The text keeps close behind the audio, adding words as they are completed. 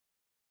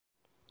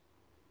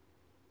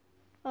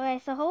Okay,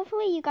 so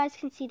hopefully you guys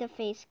can see the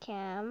face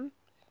cam.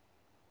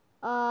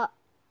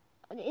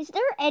 Is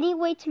there any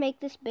way to make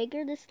this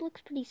bigger? This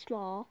looks pretty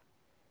small.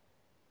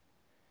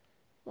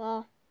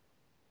 Well,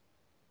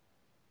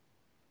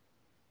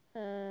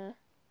 there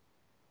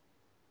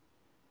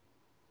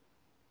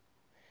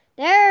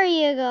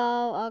you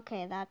go.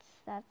 Okay, that's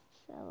a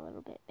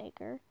little bit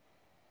bigger.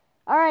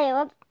 All right,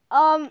 let's.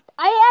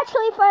 I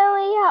actually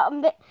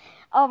finally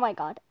oh my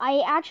god,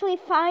 I actually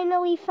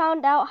finally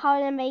found out how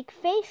to make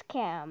face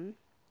cam.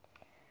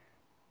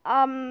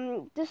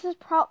 This is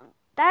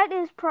that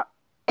is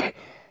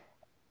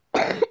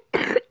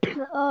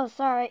oh,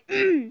 sorry.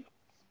 Spit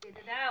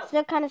it out.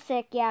 Still kind of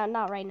sick. Yeah,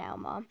 not right now,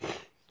 Mom.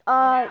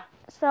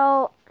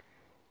 So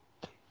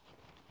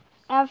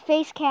I have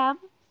face cam.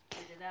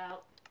 Spit it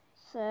out.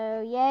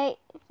 So yay,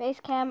 face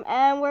cam,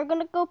 and we're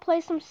gonna go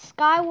play some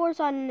Skywars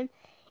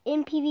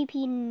in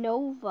PvP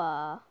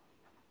Nova.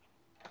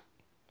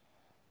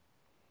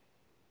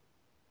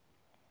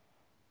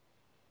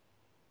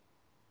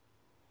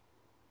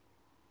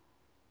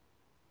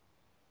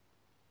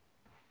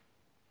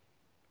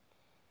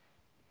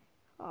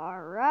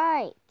 All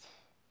right.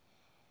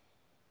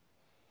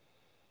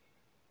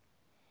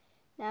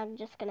 Now I'm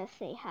just gonna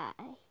say hi.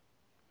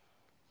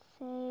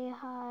 Say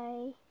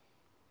hi.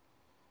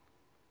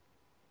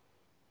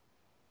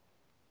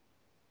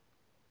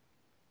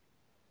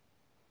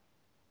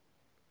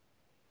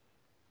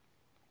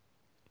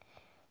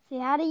 Say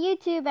hi to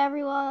YouTube,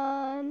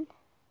 everyone.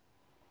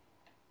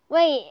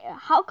 Wait,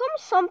 how come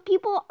some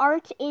people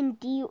aren't in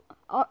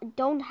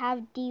don't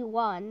have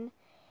D1,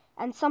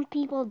 and some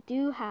people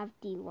do have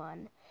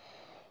D1?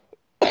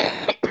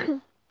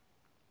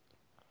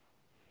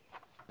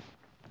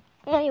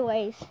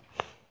 Anyways,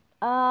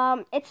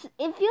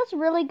 it feels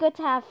really good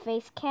to have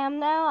face cam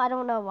now. I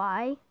don't know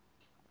why.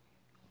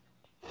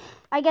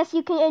 I guess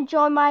you can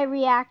enjoy my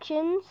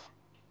reactions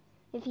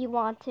if you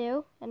want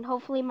to, and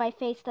hopefully my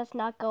face does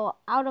not go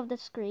out of the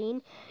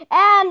screen.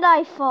 And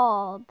I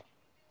fall.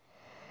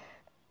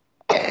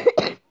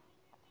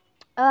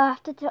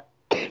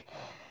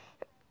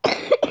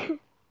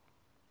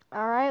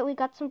 Alright, we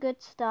got some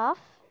good stuff.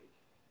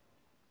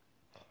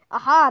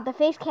 Aha, the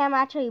face cam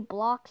actually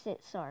blocks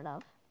it, sort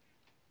of.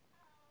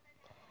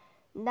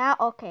 Now,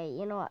 okay,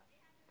 you know what?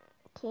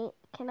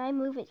 Can I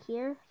move it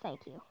here?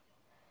 Thank you.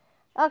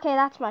 Okay,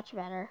 that's much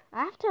better.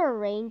 I have to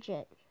arrange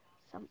it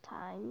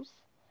sometimes.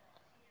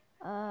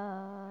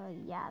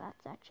 Yeah,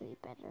 that's actually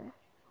better.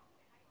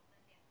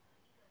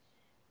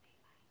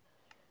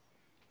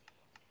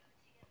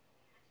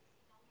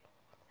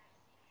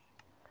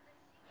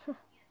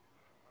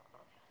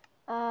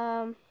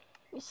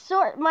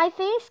 My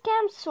face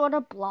cam sort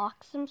of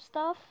blocks some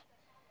stuff.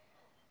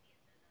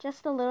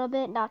 Just a little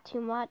bit, not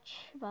too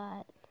much,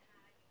 but...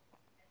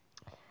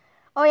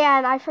 Oh yeah,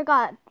 and I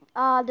forgot.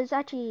 There's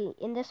actually,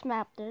 in this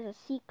map, there's a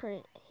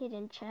secret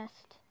hidden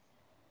chest.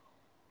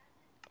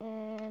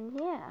 And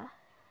yeah.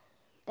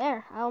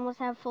 There, I almost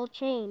have full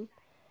chain.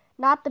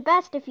 Not the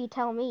best if you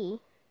tell me.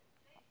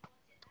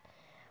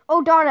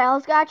 Oh darn it, I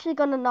was actually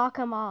gonna knock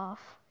him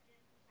off.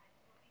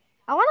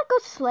 I wanna go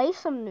slay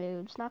some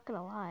noobs, not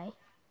gonna lie.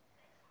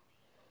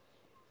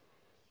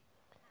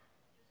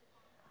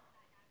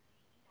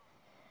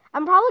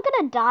 I'm probably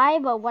gonna die,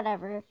 but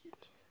whatever.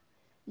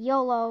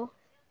 YOLO.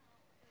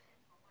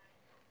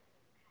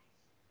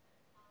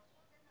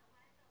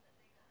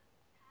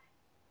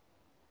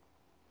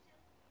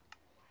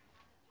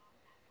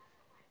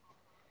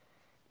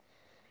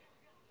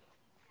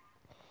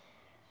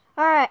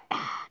 Alright,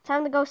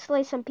 time to go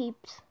slay some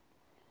peeps.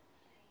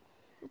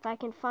 If I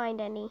can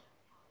find any.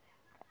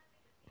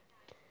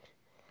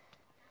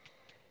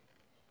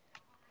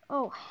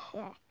 Oh,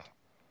 heck.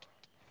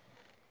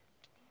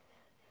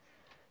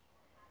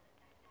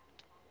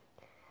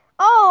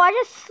 Oh, I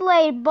just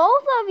slayed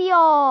both of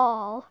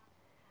y'all.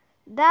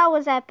 That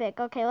was epic.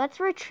 Okay, let's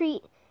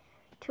retreat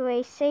to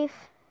a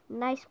safe,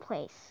 nice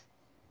place.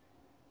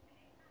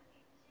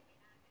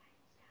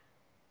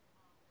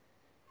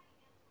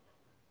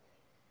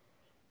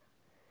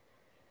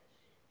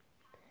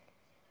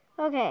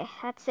 Okay,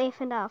 that's safe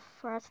enough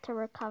for us to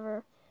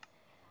recover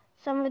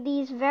some of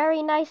these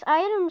very nice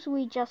items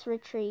we just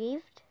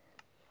retrieved.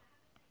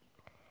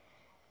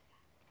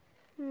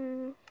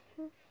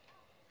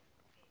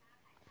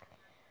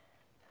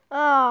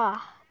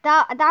 Ah,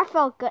 that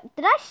felt good.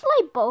 Did I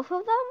slay both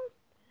of them?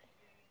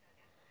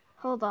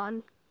 Hold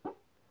on.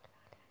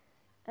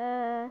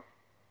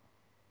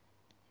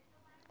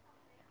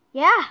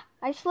 Yeah,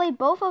 I slayed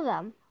both of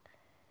them.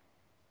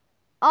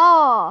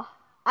 Oh,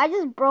 I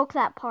just broke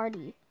that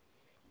party.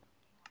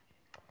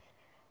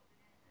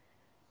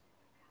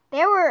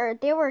 They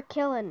were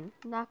killing,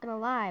 not gonna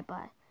lie,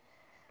 but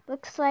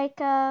looks like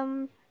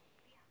didn't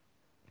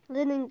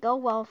go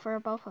well for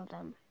both of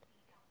them.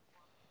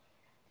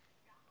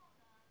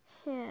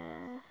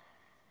 Yeah.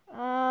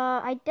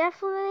 I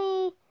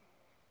definitely,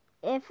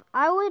 if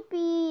I would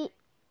be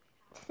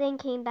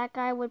thinking, that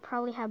guy would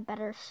probably have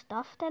better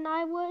stuff than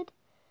I would.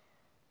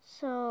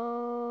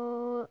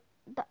 So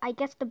I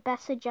guess the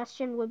best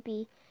suggestion would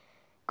be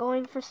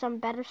going for some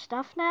better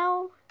stuff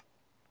now.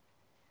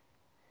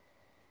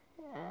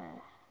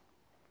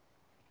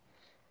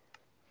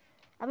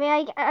 I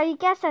mean, I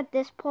guess at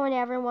this point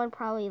everyone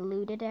probably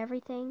looted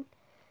everything.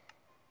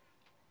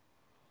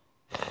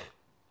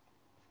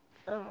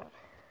 Oh.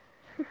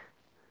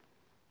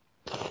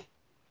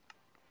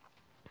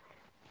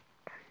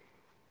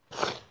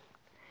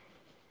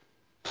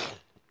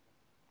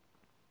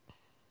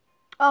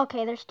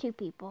 Okay, there's 2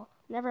 people.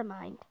 Never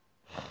mind.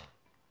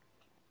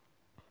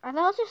 I thought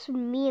it was just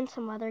me and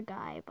some other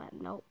guy, but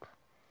nope.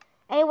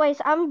 Anyways,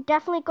 I'm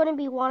definitely going to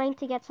be wanting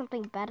to get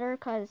something better,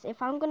 because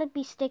if I'm going to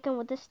be sticking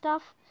with this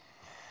stuff,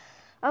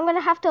 I'm going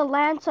to have to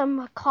land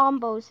some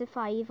combos if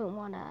I even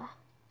want to.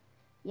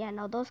 Yeah,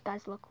 no, those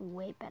guys look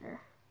way better.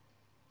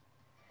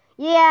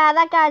 Yeah,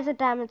 that guy's a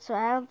diamond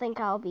sword. I don't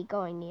think I'll be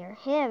going near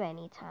him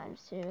anytime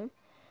soon.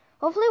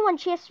 Hopefully when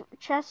chest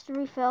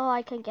refill,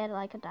 I can get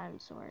like a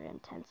diamond sword in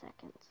 10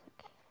 seconds.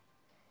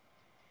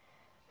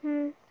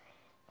 Okay.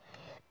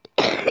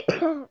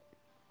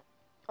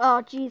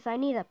 Oh, geez, I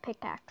need a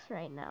pickaxe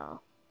right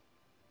now.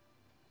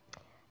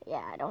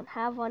 Yeah, I don't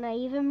have one. I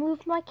even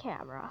moved my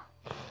camera.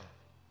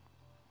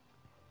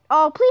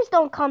 Oh, please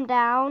don't come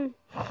down.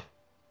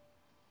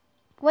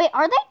 Wait,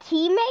 are they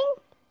teaming?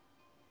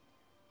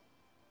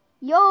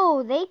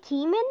 Yo, they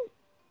teaming?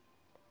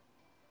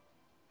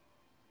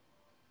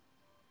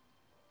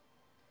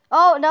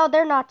 Oh, no,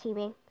 they're not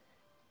teaming.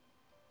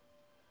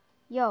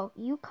 Yo,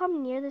 you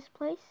come near this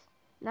place,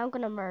 and I'm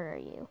gonna murder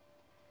you.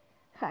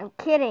 I'm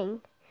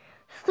kidding.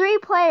 3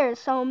 players,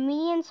 so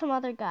me and some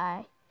other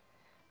guy.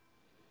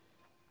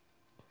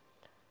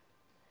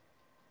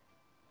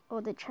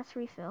 Oh, the chest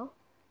refill?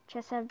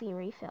 Chests have been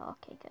refilled.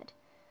 Okay, good.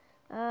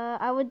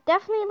 I would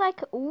definitely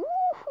like... Ooh,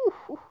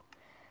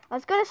 I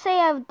was gonna say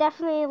I would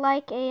definitely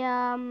like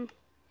a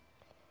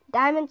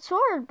diamond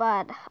sword,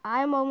 but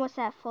I'm almost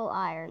at full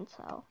iron,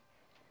 so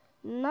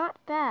not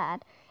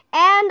bad.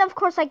 And of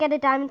course I get a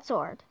diamond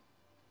sword.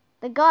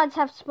 The gods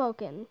have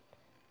spoken.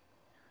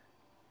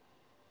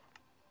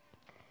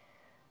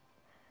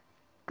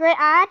 Great,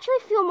 I actually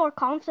feel more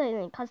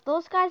confident because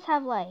those guys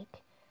have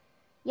like...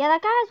 Yeah,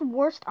 that guy has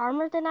worse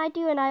armor than I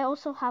do, and I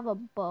also have a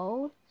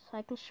bow, so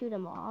I can shoot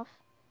him off.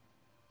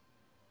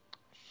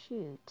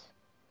 Shoot.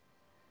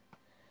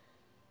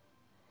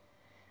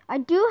 I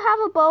do have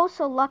a bow,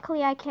 so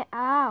luckily I can't...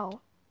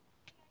 Ow.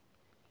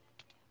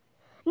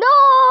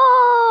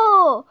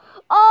 No!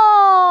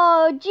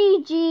 Oh,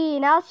 GG.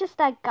 Now it's just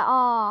that guy.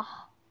 Oh.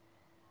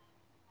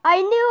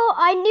 I knew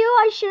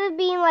I should have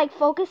been like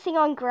focusing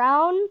on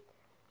ground,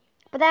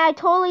 but then I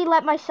totally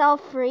let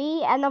myself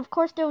free, and of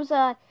course there was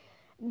a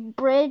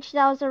bridge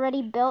that was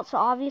already built, so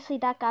obviously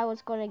that guy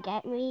was going to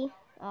get me.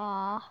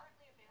 That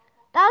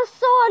was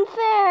so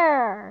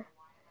unfair.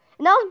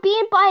 And I was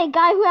beaten by a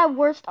guy who had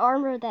worse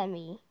armor than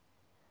me.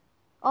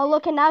 Oh,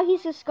 look, and now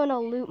he's just going to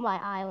loot my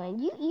island.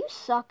 You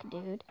suck,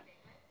 dude.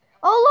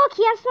 Oh, look,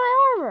 he has my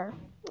armor.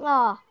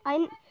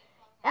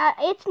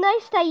 It's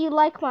nice that you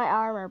like my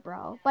armor,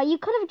 bro. But you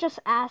could have just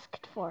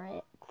asked for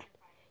it. You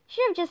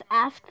should have just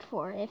asked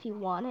for it if you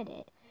wanted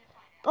it.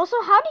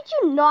 Also, how did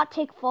you not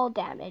take fall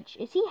damage?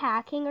 Is he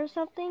hacking or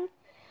something?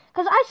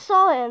 Because I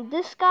saw him.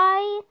 This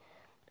guy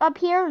up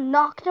here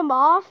knocked him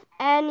off,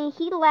 and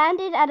he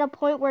landed at a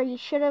point where he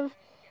should have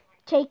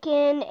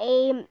taken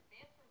a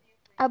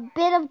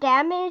bit of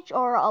damage,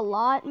 or a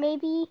lot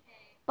maybe.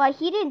 But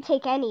he didn't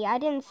take any. I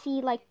didn't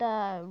see like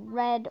the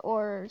red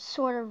or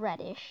sort of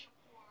reddish.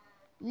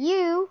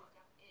 You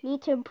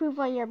need to improve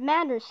on your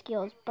manner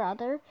skills,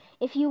 brother.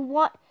 If you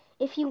want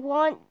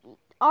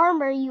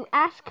armor, you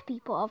ask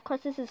people. Of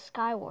course, this is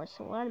Skywars,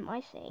 so what am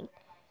I saying?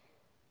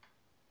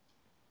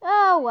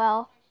 Oh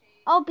well,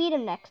 I'll beat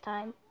him next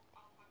time.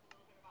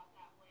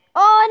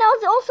 Oh, and I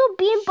was also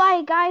beaten by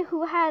a guy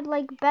who had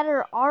like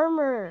better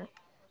armor.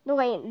 No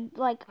wait,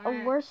 like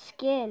a worse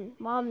skin.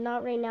 Mom,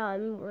 not right now.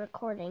 I'm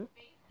recording.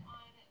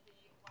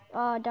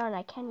 Oh darn,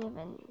 I can't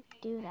even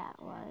do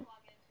that one.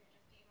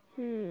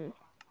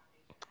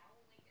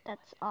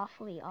 That's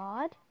awfully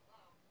odd.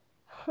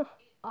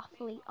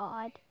 Awfully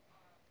odd.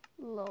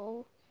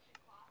 Lol.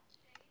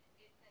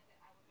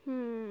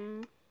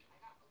 Let's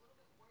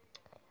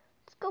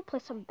go play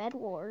some Bed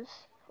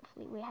Wars.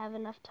 Hopefully we have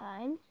enough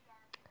time.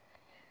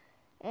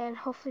 And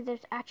hopefully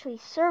there's actually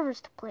servers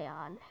to play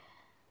on.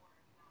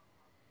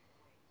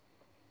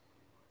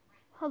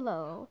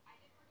 Hello.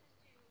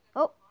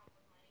 Oh.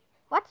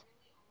 What?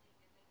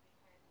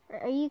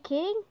 Are you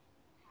kidding?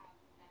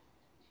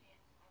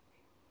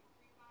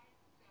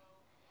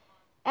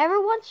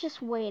 Everyone's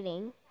just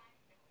waiting.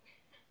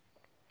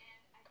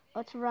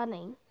 Oh, it's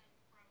running.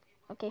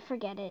 Okay,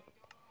 forget it.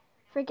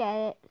 Forget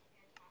it.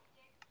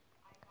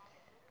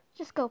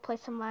 Just go play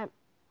some map.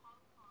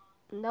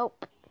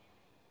 Nope.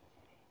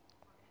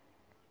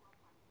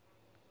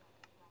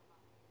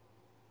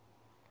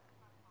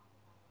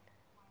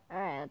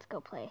 Alright, let's go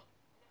play.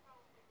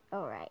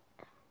 Alright.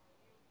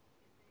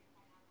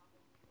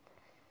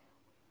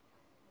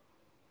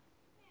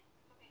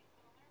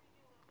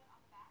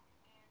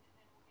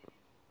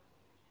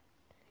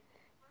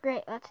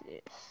 Great, let's do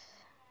this.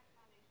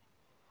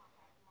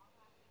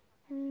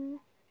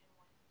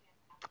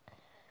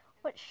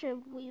 What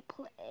should we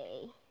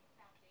play?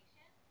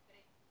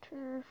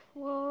 Turf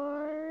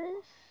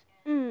Wars?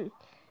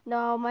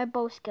 No, my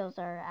bow skills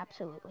are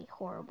absolutely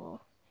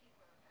horrible.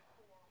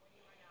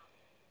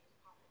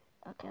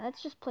 Okay,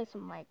 let's just play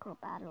some micro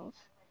battles.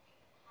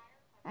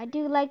 I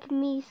do like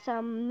me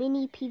some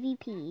mini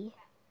PvP.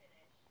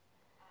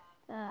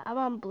 I'm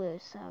on blue,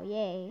 so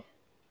yay.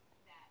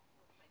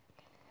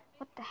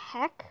 What the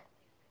heck?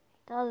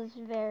 That was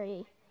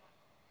very...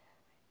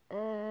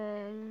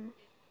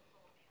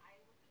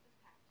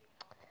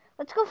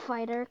 Let's go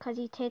fighter, because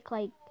you take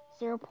like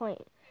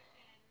 0.5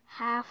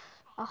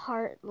 a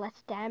heart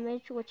less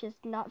damage, which is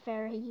not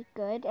very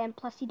good. And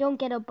plus you don't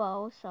get a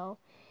bow, so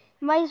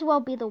it might as well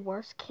be the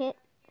worst kit.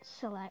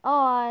 Select.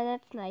 Oh,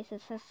 that's nice.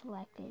 It says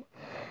selected.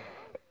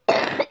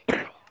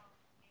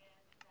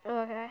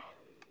 Okay.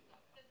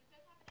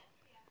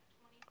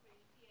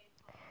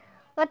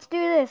 Let's do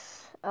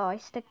this. Oh, I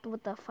stick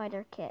with the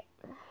fighter kit.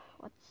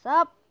 What's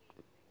up?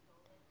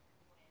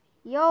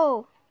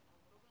 Yo.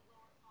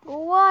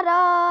 What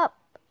up?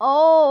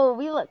 Oh,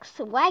 we look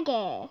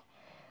swaggy.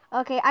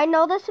 Okay, I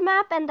know this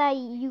map and that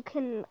you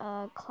can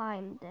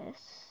climb this.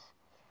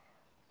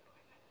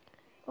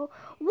 Oh,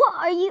 what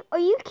are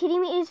you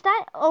kidding me? Is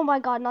that? Oh my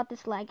god, not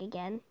this lag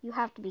again. You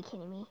have to be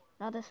kidding me.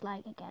 Not this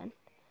lag again.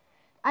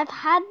 I've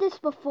had this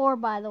before,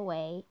 by the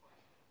way.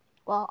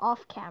 Well,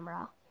 off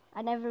camera.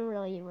 I never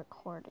really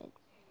recorded.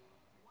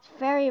 It's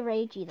very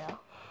ragey though.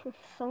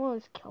 Someone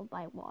was killed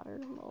by water.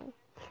 Lol.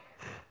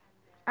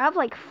 I have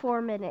like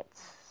 4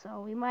 minutes,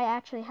 so we might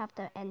actually have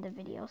to end the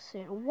video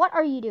soon. What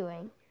are you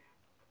doing?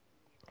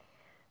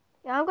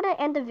 Yeah, I'm gonna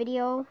end the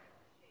video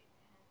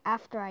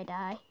after I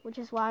die, which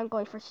is why I'm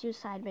going for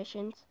suicide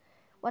missions.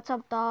 What's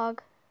up,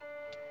 dog?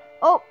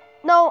 Oh,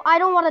 no, I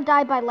don't want to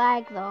die by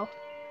lag, though.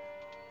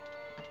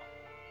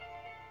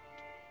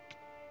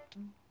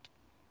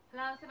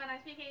 Hello, Savannah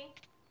speaking.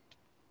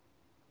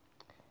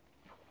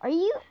 Are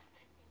you...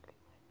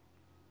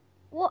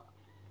 What?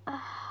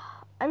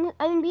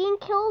 I'm being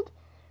killed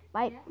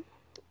by...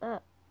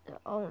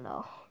 oh,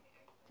 no.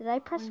 Did I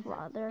press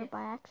rather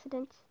by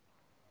accident?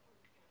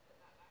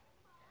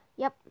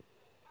 Yep.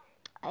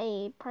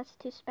 I pressed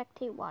to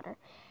spectate water.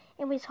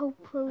 Anyways,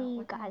 hopefully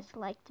you guys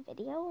liked the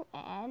video,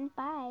 and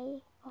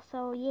bye.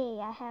 Also, yay,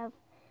 I have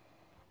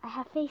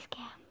face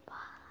cam.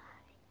 Bye.